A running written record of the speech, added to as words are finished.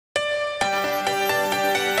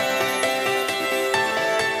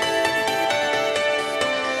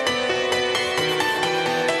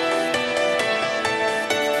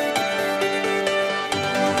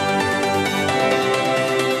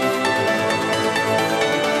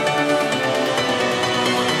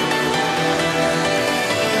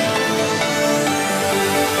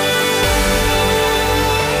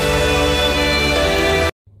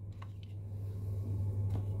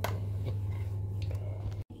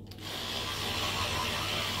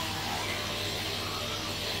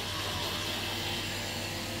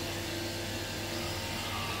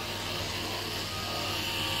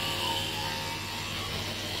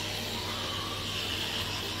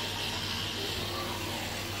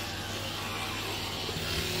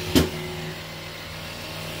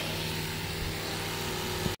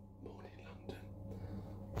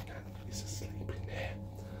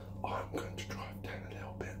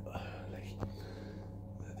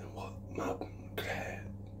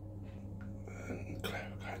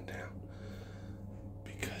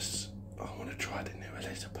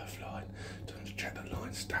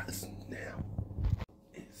status now.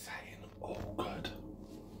 It's saying all good.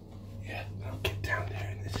 Yeah, I'll get down there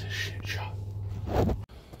and it's a shit show.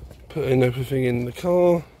 Putting everything in the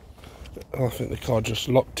car. I think the car just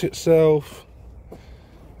locked itself.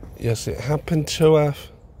 Yes, it happened to have.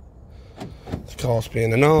 The car's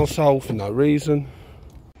being an arsehole for no reason.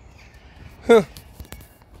 Huh.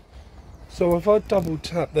 So if I double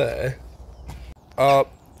tap there, I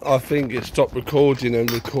think it stopped recording and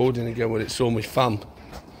recording again when it saw my thumb.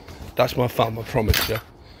 That's my thumb, I promise you.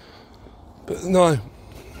 But no,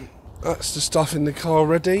 that's the stuff in the car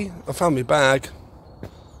already. I found my bag.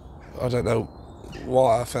 I don't know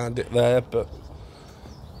why I found it there, but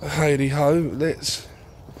hey ho, let's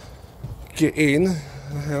get in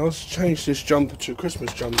the house, change this jumper to a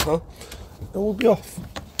Christmas jumper, and we'll be off.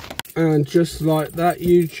 And just like that,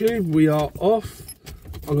 YouTube, we are off.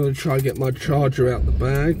 I'm going to try and get my charger out the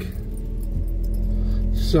bag.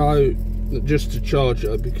 So, just to charge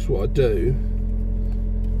her, because what I do,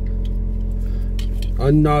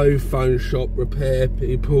 I know phone shop repair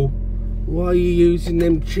people, why are you using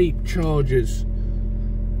them cheap chargers?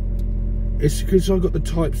 It's because I've got the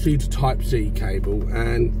Type-C to Type-C cable,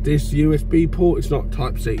 and this USB port is not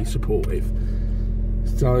Type-C supportive.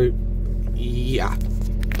 So, yeah.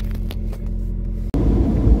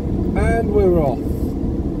 And we're off.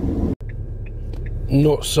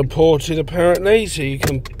 Not supported apparently, so you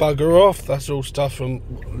can bugger off. That's all stuff from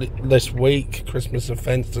this week, Christmas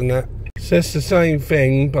events and that. Says the same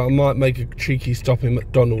thing, but I might make a cheeky stop in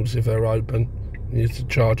McDonald's if they're open. Use the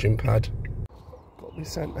charging pad. Got me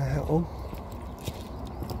Santa hat on.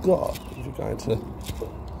 God, if you're going to,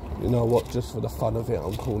 you know what, just for the fun of it,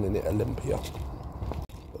 I'm calling it Olympia.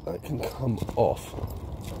 But that can come off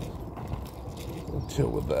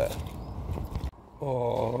until we're there.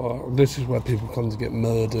 Oh, this is where people come to get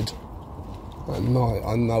murdered at night,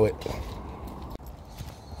 I know it.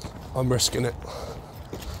 I'm risking it.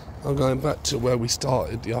 I'm going back to where we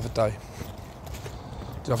started the other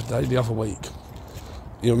week.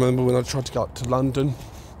 You remember when I tried to go up to London,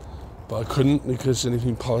 but I couldn't because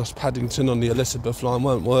anything past Paddington on the Elizabeth line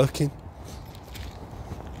weren't working.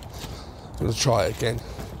 I'm going to try it again.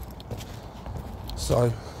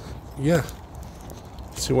 So, yeah,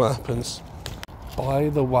 see what happens. By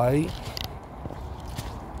the way,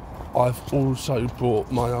 I've also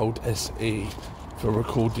brought my old SE for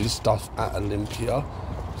recording stuff at Olympia.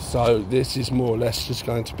 So this is more or less just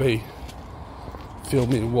going to be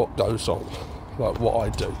filming what goes on, like what I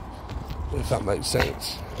do, if that makes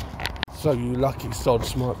sense. So you lucky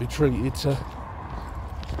sods might be treated to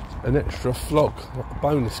an extra vlog, like a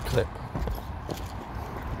bonus clip.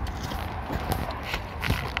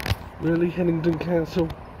 Really, Henningdon Council?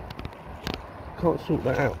 Can't sort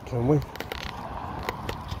that out, can we?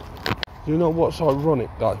 You know what's ironic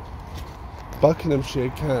though? Buckinghamshire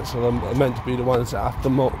Council are meant to be the ones that have the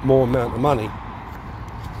more amount of money,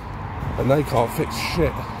 and they can't fix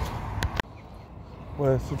shit.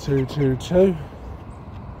 Where's the 222?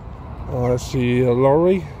 Oh, I see a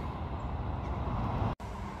lorry.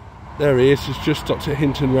 There he is, he's just stopped at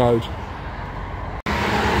Hinton Road.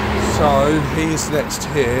 So, he's next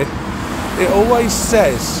here. It always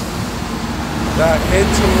says that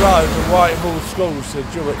Hinton Road and Whitehall schools are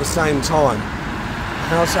due at the same time.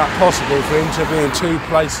 How's that possible for him to be in two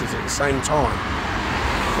places at the same time?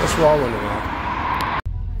 That's what I want to know.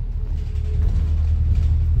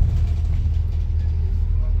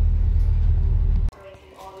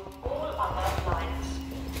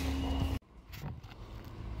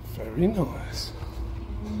 Very nice.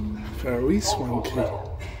 Very swanky.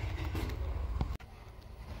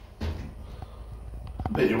 I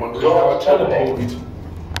bet you wonder how I teleported.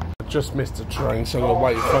 I just missed a train, so I'm going to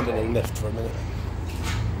wait in front of the lift for a minute.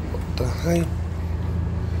 What the hey?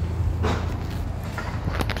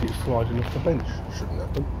 Keeps sliding off the bench. Shouldn't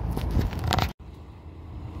happen.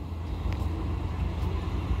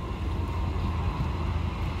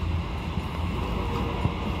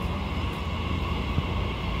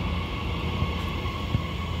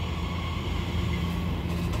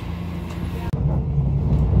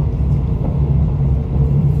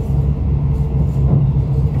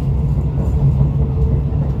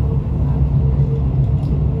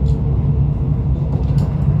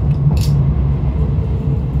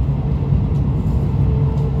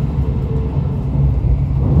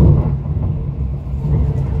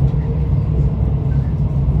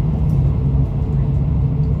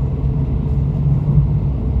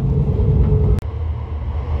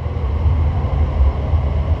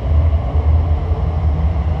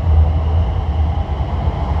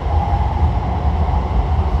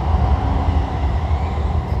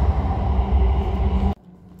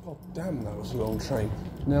 Damn, that was a long train.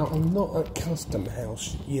 Now, I'm not at Custom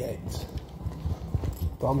House yet,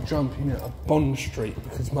 but I'm jumping out of Bond Street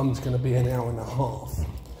because Mum's going to be an hour and a half.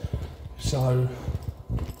 So,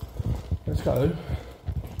 let's go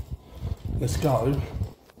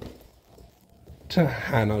to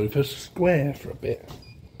Hanover Square for a bit.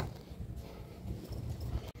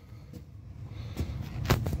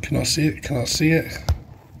 Can I see it? Can I see it?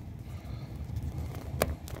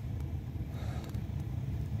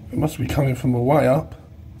 It must be coming from a way up.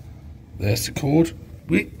 There's the cord.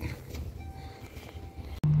 Wait.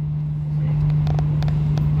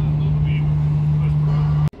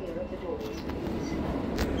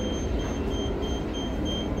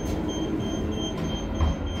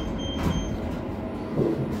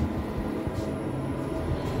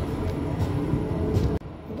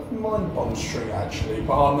 Mind Bond Street actually,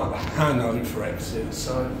 but I'm at the Hanover exit,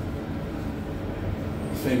 so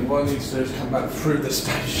I think what I need to do is come back through the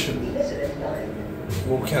station,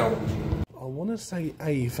 walk out. I want to say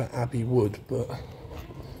A for Abbey Wood, but I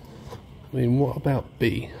mean, what about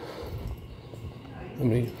B? I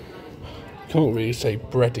mean, you can't really say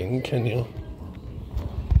breading, can you?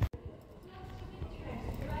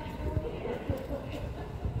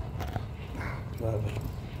 Lovely.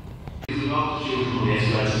 It's about the children on the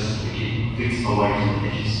escalators to keep things away from the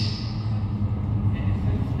edges.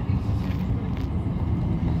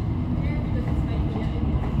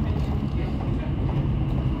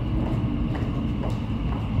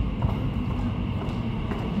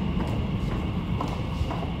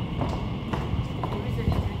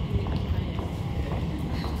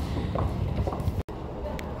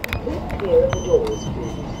 Clear of the doors,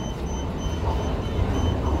 please.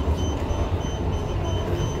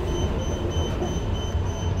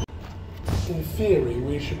 In theory,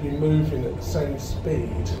 we should be moving at the same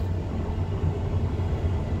speed.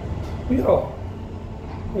 We are.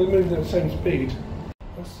 We're moving at the same speed.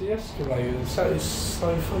 That's the escalators. That is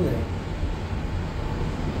so funny.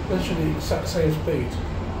 Literally the exact same speed.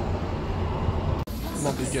 I'm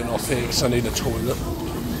not getting off here because I need a toilet.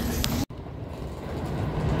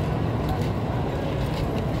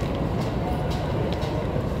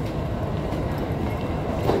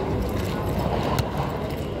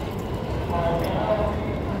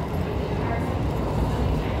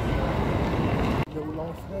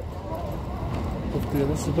 With the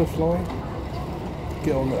Elizabeth line,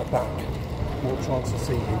 get on at the back, more chance of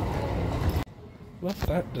seeing. Love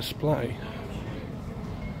that display.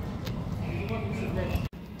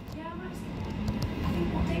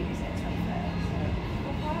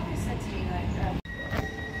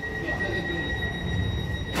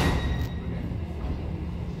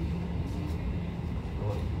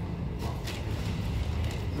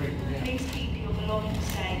 Please keep your belongings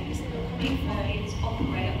safe. Big ferries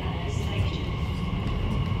operate at this station.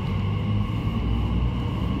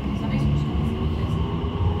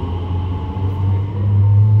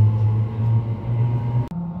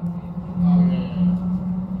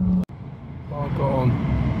 I got on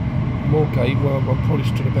Moorgate where I probably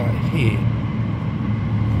stood about here.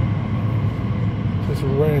 There's a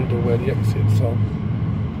roundel where the exits are.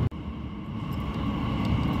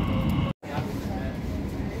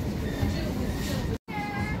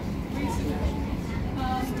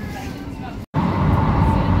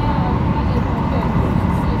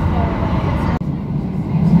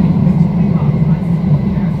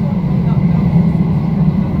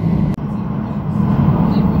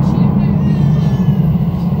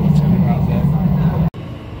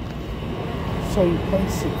 So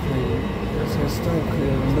basically, it says stand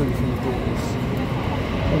clear of moving doors.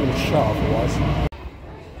 I'm going to shut otherwise.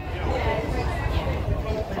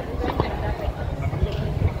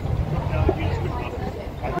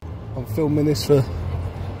 I'm filming this for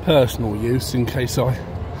personal use in case I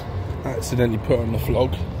accidentally put on the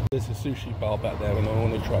vlog. There's a sushi bar back there and I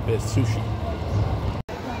want to try a bit of sushi.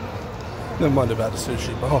 Never mind about the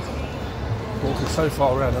sushi bar. Walking so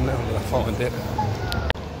far around and now I'm going to find it.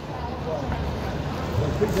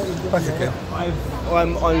 Back again.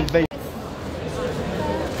 I'm very.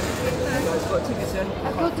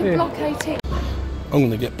 I've got to block 18. I'm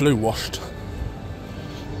going to get blue washed.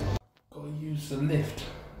 Got to use the lift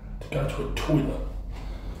to go to a toilet.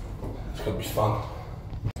 It's going to be fun.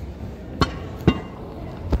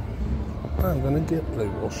 I'm going to get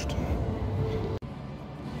blue washed.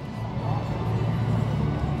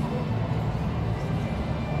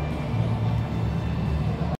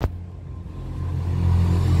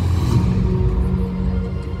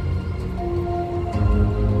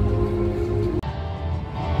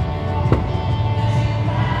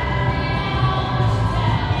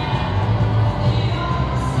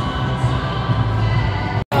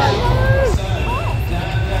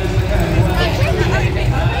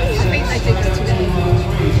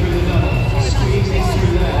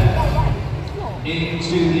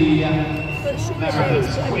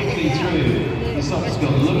 Americans quickly through. The Sox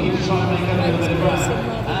got looking to try and make up a little bit of ground.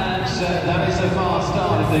 And that is a fast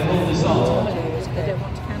start if they pull this off. They don't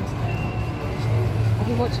want to cancel it. I've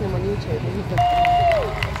been watching them on YouTube.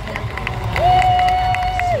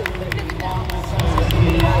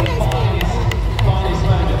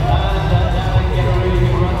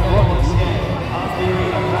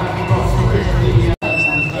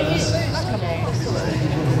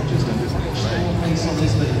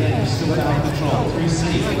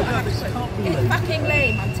 It's fucking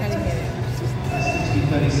lame, I'm telling you.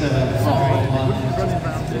 60-37. Sorry.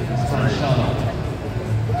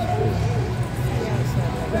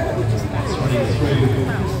 That's running through.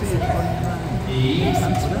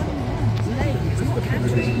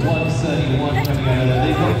 131 coming out of there.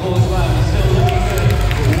 They've got balls back. It's still looking good.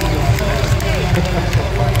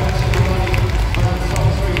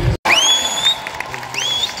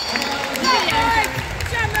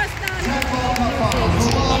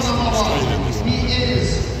 He is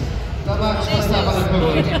the match for Stefan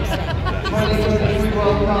Kuhn. 2023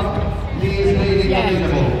 World Cup. He is leading the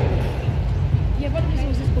leaderboard.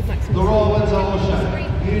 The Royal Windsor Horse Show.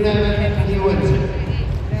 You name it, he wins it.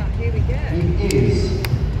 He is,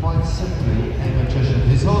 quite simply, a magician.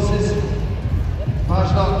 His horses,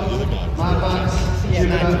 Marshlock, Mad Max,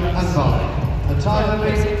 Jupiter and Barley. The time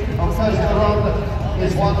limit of first round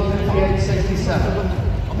is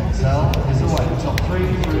 1:58.67. Excel is away. Top 3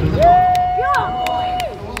 through to the top.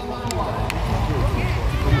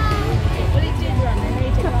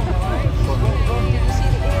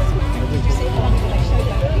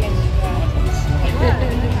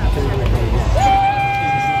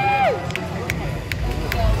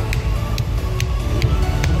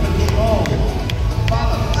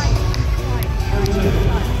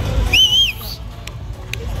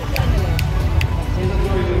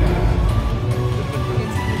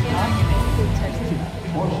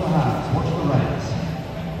 Watch the hands, watch the reins.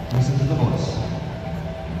 Listen to the voice.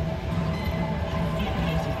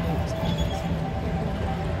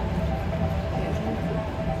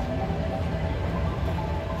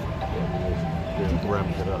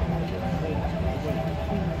 Ramp it up.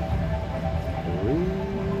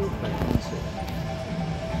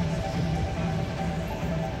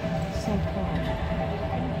 So calm.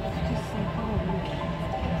 Just so calm.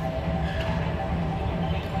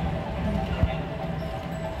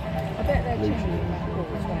 I bet they're changing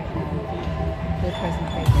records right now. The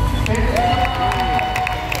presentation.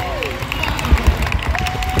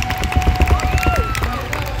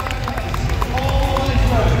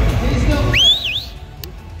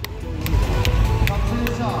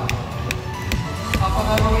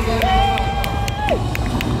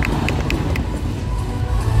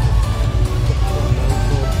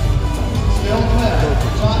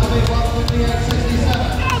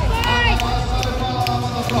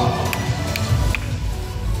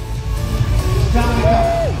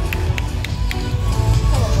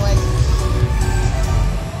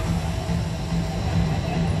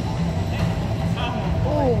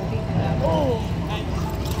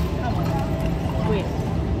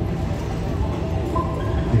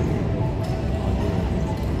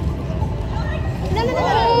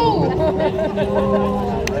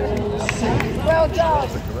 Well done.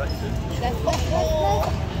 Let's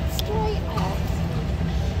straight up.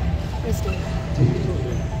 Let's do it.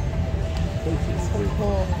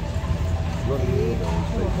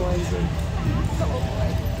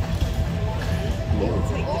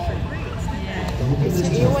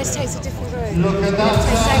 He always takes a different route. Look at that.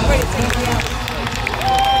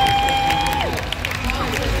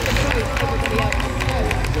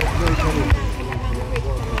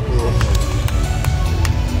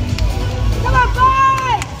 Come on,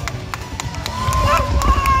 boys! Come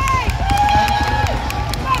on!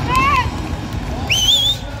 Come on, man!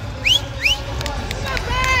 Come on,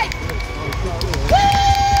 man! Woo!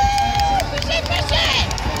 Push it, push it!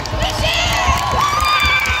 Push it!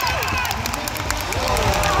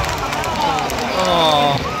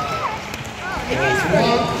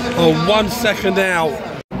 Oh, 1 second out.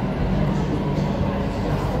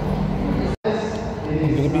 I'm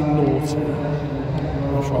going to be naughty.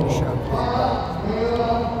 I'll try the champagne.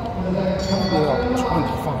 Yeah, £25.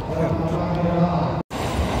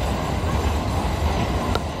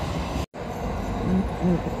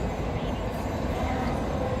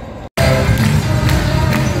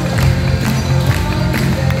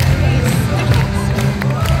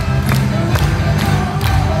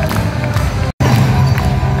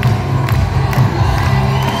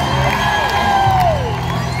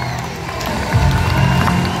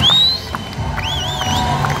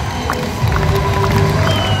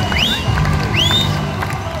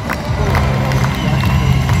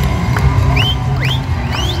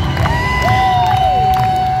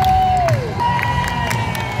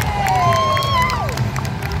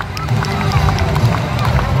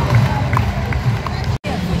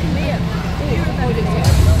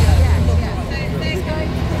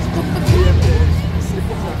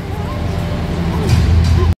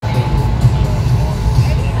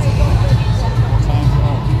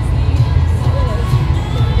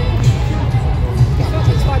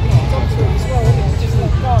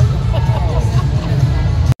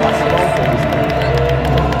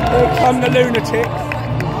 lunatics.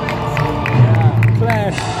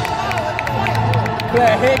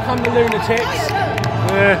 Claire, here come the lunatics.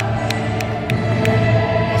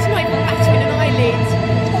 It's not even battering an eyelid.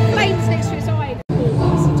 It's got flames next to its eye. They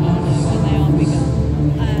are bigger.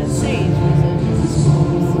 Sage was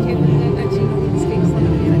actually instincts that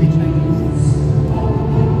are penetrating.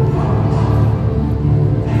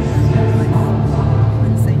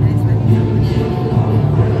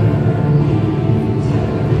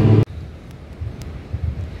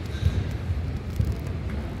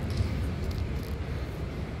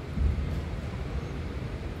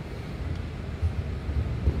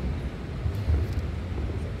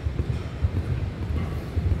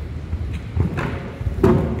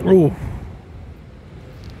 Oh.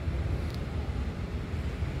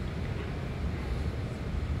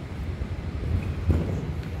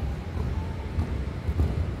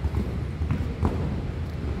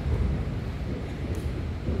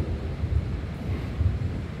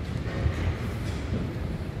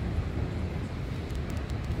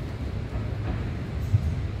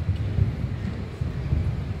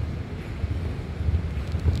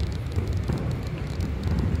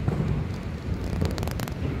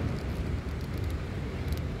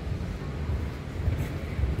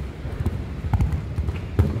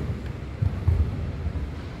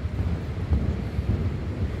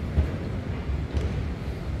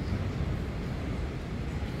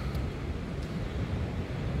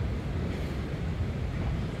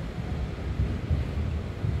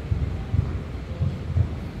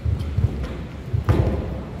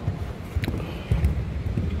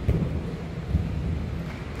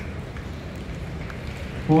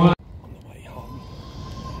 On the way home.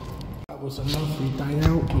 That was a lovely day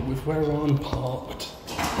out, but with where I'm parked,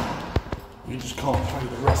 you just can't play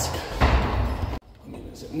the risk. I mean,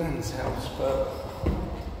 it's at Nan's house, but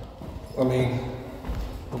I mean,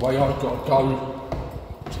 the way I've got to go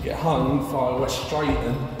to get home via West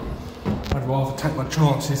Drayton, I'd rather take my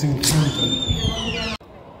chances in Camden.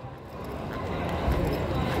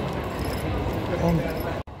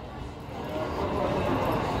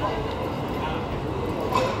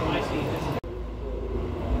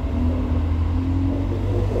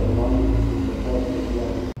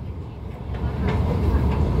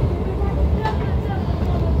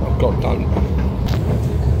 God, don't.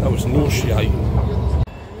 That was nauseating.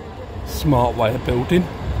 Smart way of building.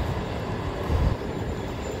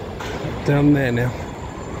 Down there now.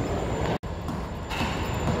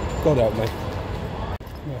 God help me.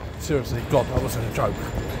 Yeah, seriously, God, that wasn't a joke.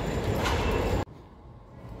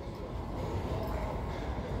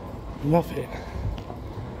 Love it.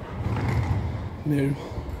 New,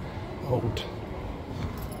 old.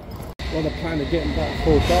 Well, the plan of getting back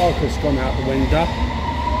before dark has gone out the window.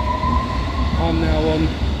 I'm now on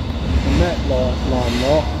the Met line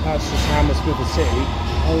lot. That's just Hammersmith City.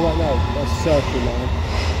 Oh right, no, that's Circle line.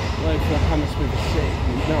 Wait for Hammersmith City.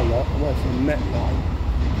 No, lot. I'm waiting for the Met line.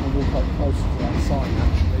 I'll walk up closer to that sign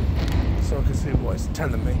actually, so I can see what it's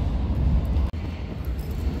telling me.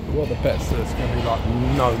 What the bet's that it's going to be like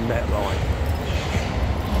no Met line.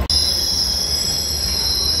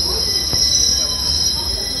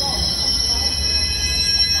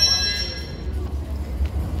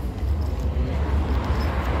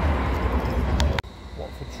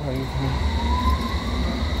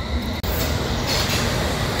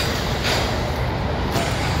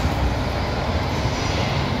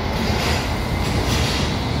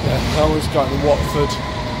 I always go to Watford.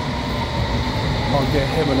 I'll get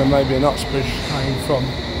him and then maybe an Uxbridge train from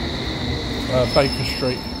Baker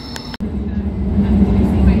Street.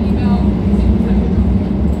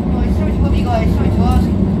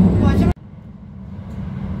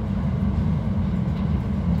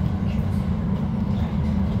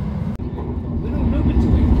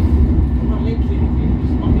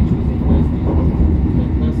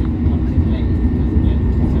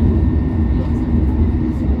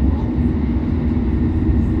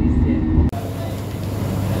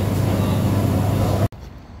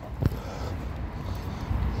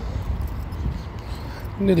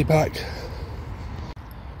 Nearly back.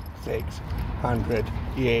 600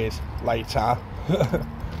 years later.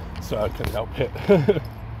 So I couldn't help it.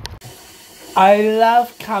 I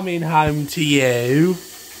love coming home to you.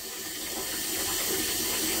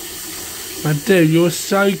 I do, you're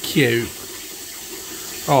so cute.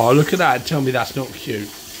 Oh, look at that, tell me that's not cute.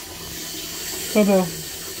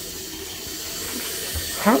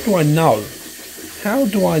 How do I know? How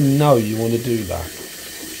do I know you want to do that?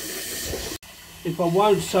 If I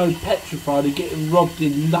weren't so petrified of getting robbed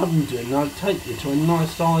in London, I'd take you to a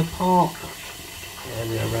nice Hyde Park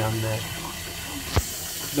area around there.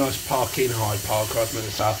 nice parking Hyde Park. I was meant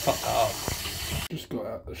to say I fucked that up. Just got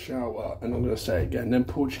out the shower, and I'm going to say it again. Them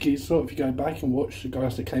Portuguese sort, if you go back and watch the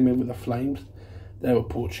guys that came in with the flames, they were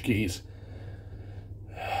Portuguese.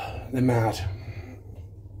 They're mad.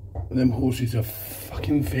 Them horses are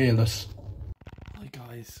fucking fearless. Hi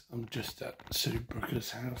guys, I'm just at Sue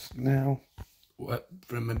Brooker's house now.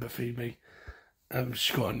 Remember Phoebe?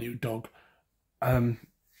 She's got a new dog. I'm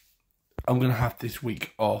going to have this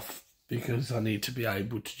week off because I need to be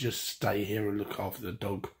able to just stay here and look after the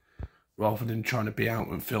dog rather than trying to be out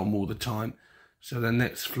and film all the time. So the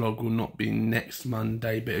next vlog will not be next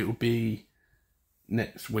Monday, but it will be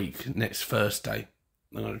next week, next Thursday.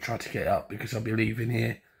 I'm going to try to get up because I'll be leaving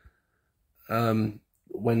here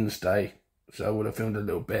Wednesday. So I would have filmed a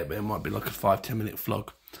little bit, but it might be like a 5-10 minute vlog.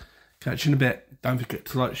 Catch you in a bit. Don't forget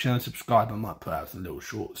to like, share and subscribe. I might put out some little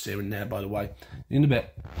shorts here and there, by the way. In a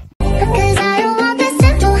bit.